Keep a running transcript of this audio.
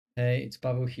Hey, it's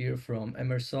Pavel here from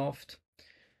Emersoft.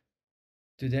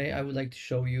 Today I would like to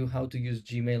show you how to use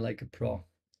Gmail like a pro.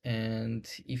 And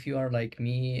if you are like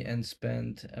me and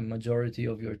spend a majority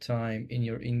of your time in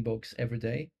your inbox every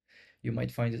day, you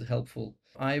might find it helpful.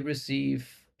 I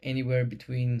receive anywhere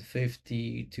between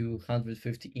 50 to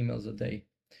 150 emails a day.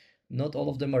 Not all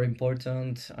of them are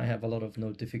important. I have a lot of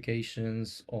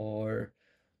notifications or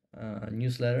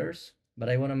newsletters, but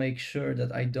I want to make sure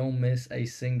that I don't miss a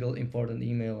single important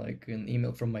email, like an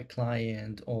email from my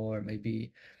client or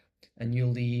maybe a new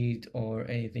lead or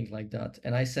anything like that.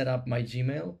 And I set up my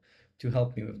Gmail to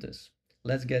help me with this.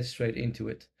 Let's get straight into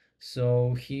it.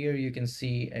 So here you can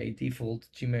see a default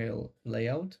Gmail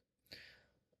layout.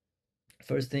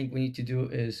 First thing we need to do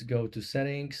is go to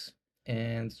settings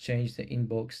and change the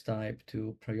inbox type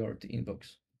to priority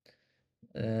inbox.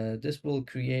 This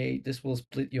will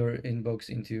split your inbox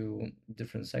into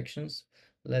different sections.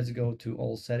 Let's go to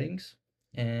all settings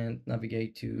and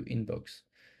navigate to inbox.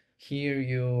 Here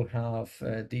you have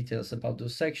details about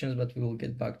those sections, but we will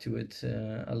get back to it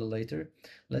a little later.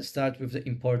 Let's start with the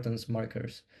importance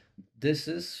markers. This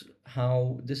is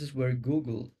where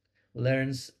Google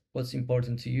learns what's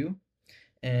important to you,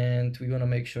 and we want to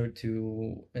make sure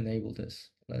to enable this.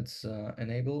 Let's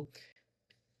enable.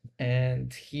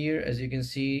 And here, as you can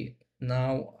see,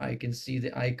 now I can see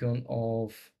the icon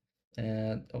of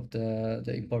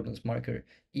the importance marker.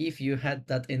 If you had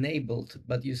that enabled,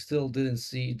 but you still didn't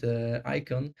see the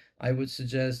icon, I would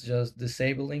suggest just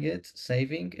disabling it,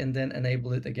 saving, and then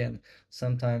enable it again.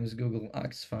 Sometimes Google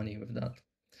acts funny with that.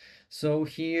 So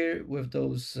here with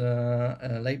those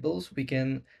labels, we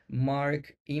can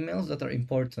mark emails that are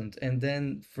important, and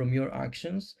then from your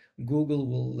actions, Google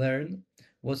will learn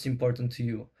what's important to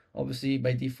you. Obviously,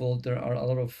 by default, there are a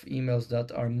lot of emails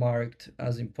that are marked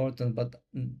as important, but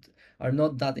are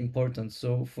not that important.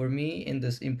 So for me, in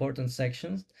this important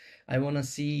sections, I want to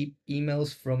see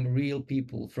emails from real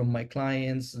people, from my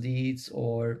clients, leads,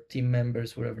 or team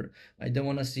members, wherever. I don't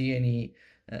want to see any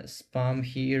spam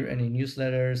here, any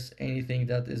newsletters, anything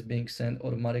that is being sent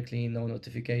automatically, no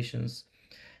notifications.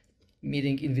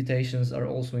 Meeting invitations are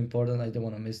also important. I don't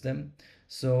want to miss them.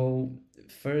 So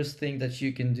first thing that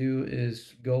you can do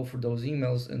is go for those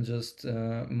emails and just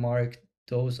mark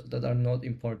those that are not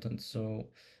important. So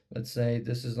let's say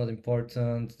this is not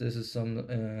important. This is some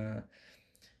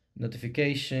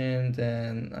notification.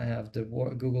 Then I have the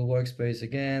Google Workspace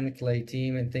again, Clay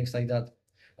Team, and things like that.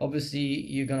 Obviously,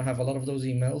 you're gonna have a lot of those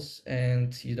emails,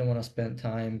 and you don't want to spend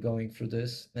time going through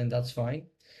this, and that's fine.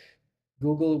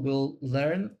 Google will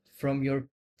learn from your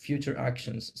future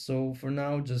actions. So for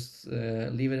now, just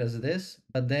leave it as it is.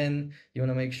 But then you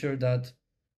want to make sure that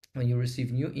when you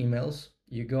receive new emails,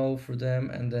 you go through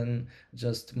them and then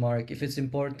just mark if it's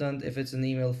important, if it's an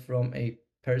email from a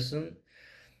person,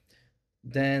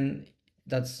 then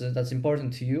that's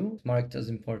important to you, marked as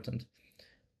important.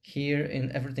 Here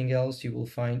in everything else, you will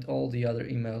find all the other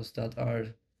emails that are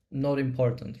not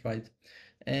important, right?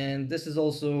 And this is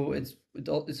also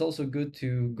it's also good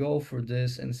to go for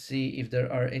this and see if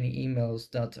there are any emails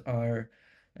that are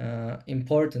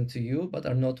important to you but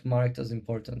are not marked as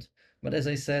important. But as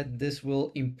I said, this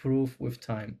will improve with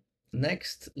time.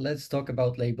 Next, let's talk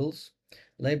about labels.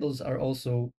 Labels are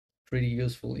also pretty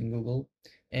useful in Google.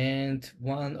 And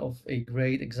one of a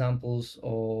great examples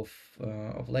of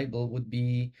label would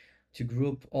be to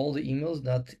group all the emails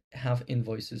that have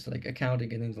invoices, like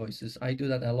accounting and invoices. I do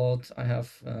that a lot. I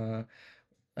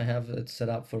have it set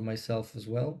up for myself as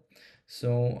well.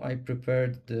 So I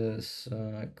prepared this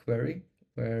query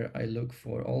where I look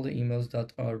for all the emails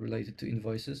that are related to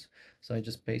invoices. So I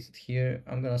just paste it here.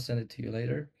 I'm gonna send it to you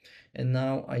later. And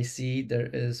now I see there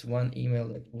is one email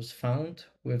that was found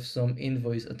with some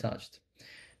invoice attached.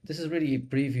 This is really a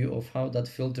preview of how that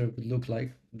filter would look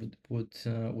like,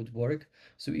 would work.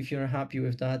 So if you're happy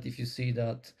with that, if you see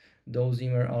that those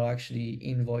emails are actually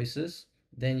invoices,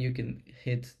 then you can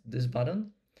hit this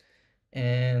button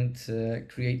and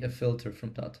create a filter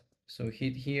from that. So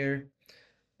hit here,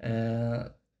 uh,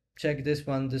 check this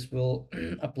one. This will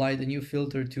apply the new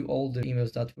filter to all the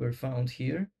emails that were found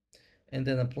here, and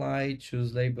then apply,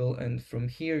 choose label, and from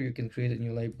here you can create a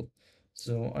new label.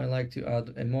 So I like to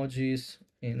add emojis,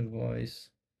 invoice,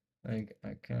 like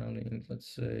accounting, let's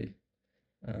say,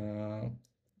 uh,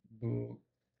 book,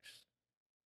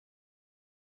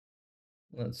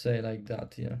 let's say like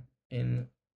that, yeah,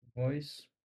 invoice,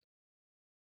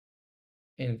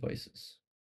 invoices.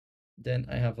 Then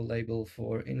I have a label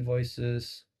for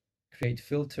invoices, create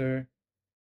filter,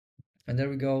 and there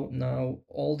we go. Now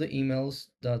all the emails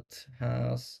that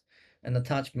has and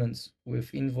attachments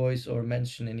with invoice or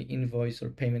mention any invoice or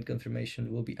payment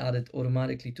confirmation will be added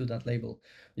automatically to that label.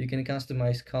 You can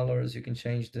customize colors, you can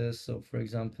change this. So for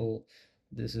example,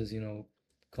 this is,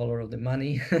 color of the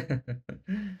money.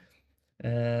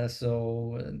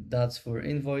 So that's for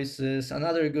invoices.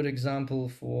 Another good example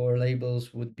for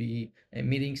labels would be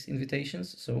meetings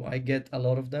invitations. So I get a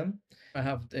lot of them. I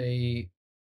have a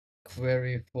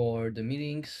query for the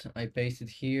meetings. I paste it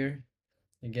here.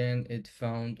 Again, it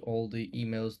found all the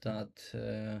emails that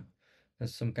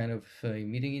has some kind of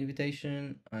meeting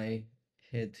invitation. I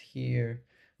hit here,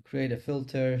 create a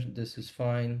filter. This is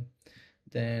fine.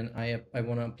 Then I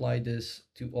want to apply this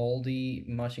to all the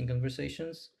matching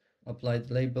conversations. Apply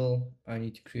the label. I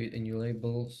need to create a new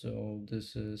label. So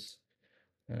this is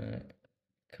uh,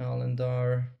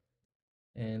 calendar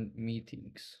and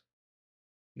meetings,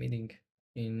 meeting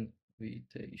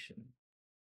invitation,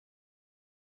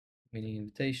 meeting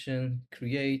invitation,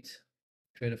 create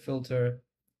a filter,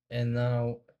 and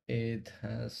now it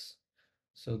has,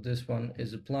 so this one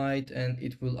is applied and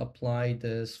it will apply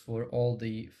this for all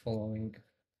the following,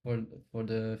 for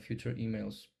the future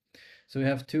emails. So we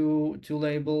have two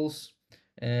labels,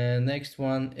 and next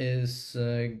one is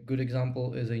a good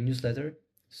example is a newsletter.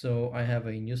 So I have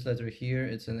a newsletter here.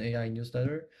 It's an AI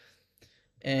newsletter,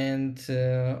 and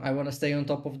I want to stay on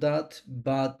top of that,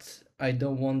 but I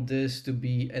don't want this to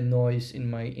be a noise in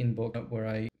my inbox where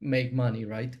I make money,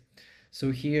 right?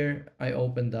 So here I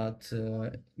open that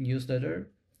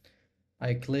newsletter.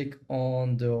 I click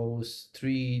on those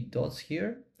three dots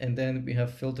here, and then we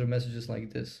have filter messages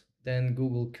like this. Then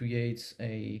Google creates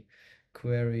a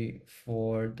query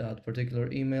for that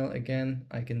particular email. Again,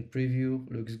 I can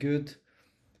preview, looks good.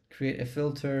 Create a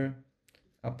filter,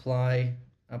 apply,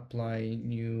 apply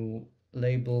new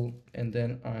label, and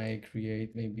then I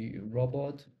create maybe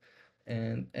robot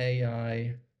and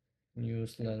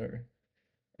newsletter,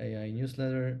 AI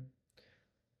newsletter,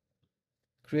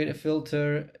 create a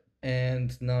filter,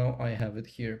 and now I have it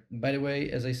here. By the way,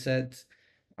 as I said,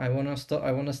 I wanna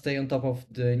stay on top of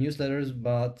the newsletters,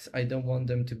 but I don't want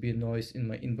them to be a noise in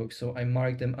my inbox, so I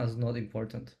mark them as not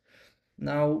important.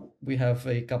 Now we have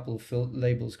a couple of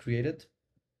labels created.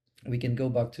 We can go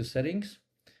back to settings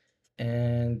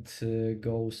and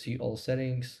go see all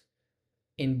settings,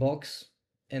 inbox,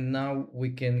 and now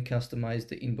we can customize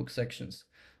the inbox sections.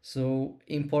 So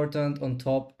important on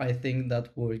top, I think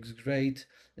that works great,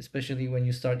 especially when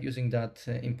you start using that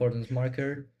importance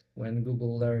marker, when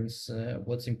Google learns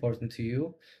what's important to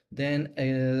you. Then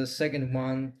a second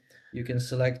one you can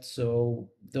select, so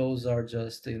those are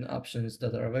just in options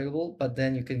that are available, but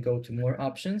then you can go to more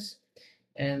options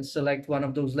and select one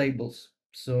of those labels.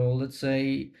 So let's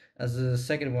say as a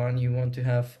second one you want to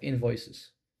have invoices,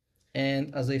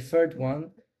 and as a third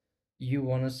one, you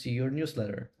want to see your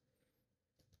newsletter,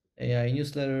 AI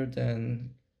newsletter,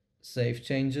 then save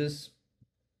changes.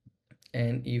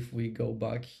 And if we go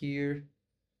back here,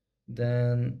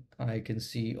 then I can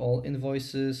see all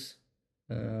invoices.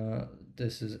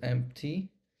 This is empty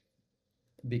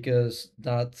because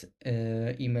that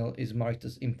email is marked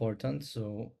as important.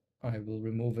 So I will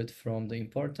remove it from the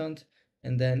important,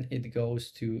 and then it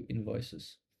goes to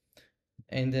invoices.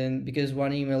 And then because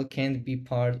one email can't be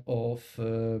part of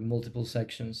multiple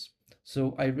sections,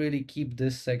 so I really keep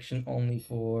this section only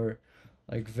for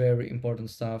like very important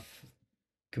stuff,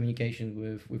 communication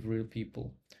with real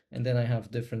people, and then I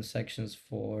have different sections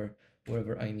for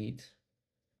whatever I need.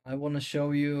 I want to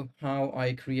show you how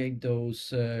I create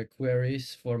those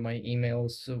queries for my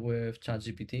emails with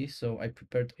ChatGPT. So I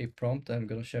prepared a prompt I'm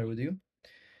going to share with you.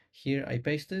 Here I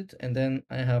paste it, and then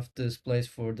I have this place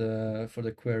for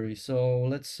the query. So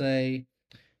let's say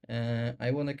I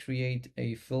want to create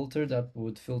a filter that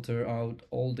would filter out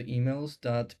all the emails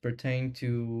that pertain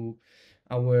to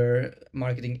our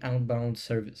marketing outbound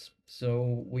service.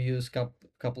 So we use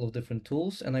couple of different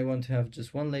tools, and I want to have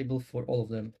just one label for all of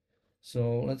them.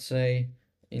 So let's say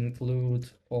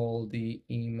include all the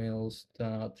emails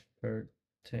that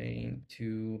pertain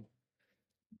to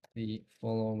the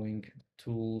following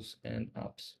tools and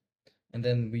apps. And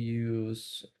then we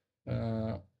use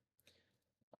uh,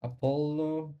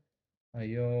 Apollo,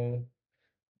 IO,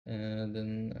 and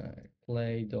then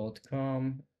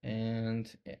play.com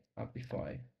and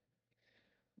Apify.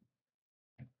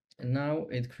 And now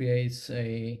it creates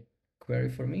a query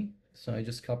for me. So I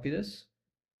just copy this.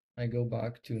 I go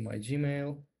back to my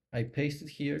Gmail. I paste it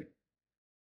here,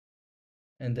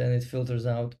 and then it filters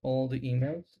out all the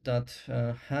emails that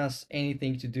has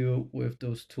anything to do with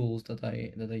those tools that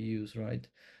I use, right?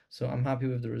 So I'm happy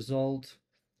with the result.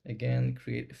 Again,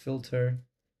 create a filter,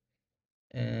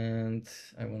 and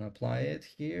I want to apply it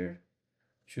here.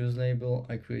 choose label,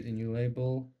 I create a new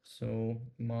label. So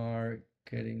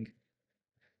marketing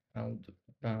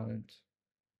outbound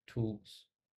tools,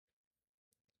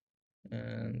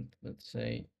 and let's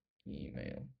say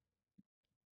email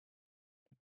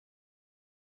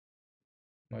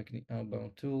marketing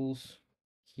outbound tools.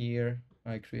 Here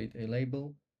I create a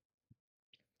label,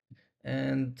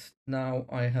 and now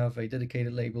I have a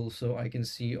dedicated label so I can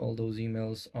see all those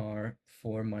emails are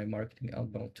for my marketing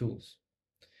outbound tools.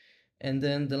 And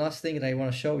then the last thing that I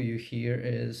want to show you here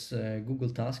is Google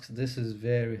Tasks. This is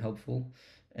very helpful,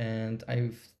 and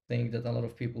I think that a lot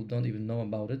of people don't even know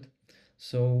about it.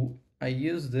 So I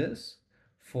use this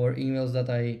for emails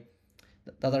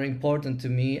that are important to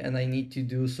me and I need to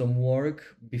do some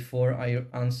work before I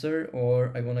answer,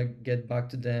 or I want to get back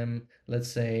to them,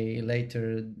 let's say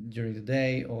later during the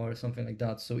day or something like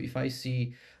that. So if I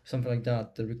see something like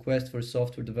that, the request for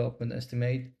software development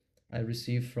estimate I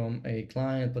receive from a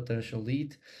client, potential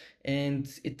lead, and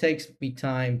it takes me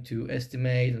time to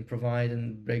estimate and provide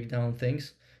and break down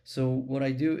things. So what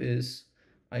I do is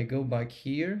I go back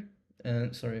here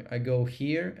and sorry, I go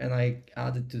here and I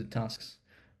add it to the tasks.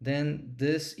 Then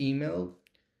this email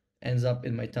ends up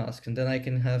in my tasks, and then I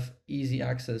can have easy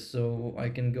access, so I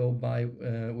can go by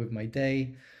with my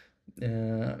day,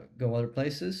 go other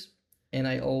places, and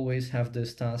I always have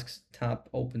this tasks tab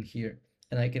open here,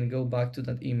 and I can go back to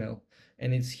that email,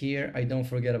 and it's here. I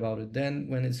don't forget about it. Then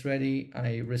when it's ready,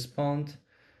 I respond.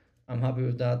 I'm happy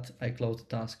with that. I close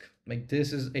the task. Like,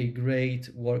 this is a great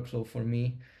workflow for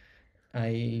me.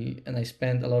 I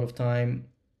spend a lot of time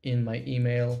in my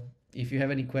email. If you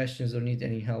have any questions or need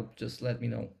any help, just let me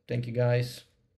know. Thank you, guys.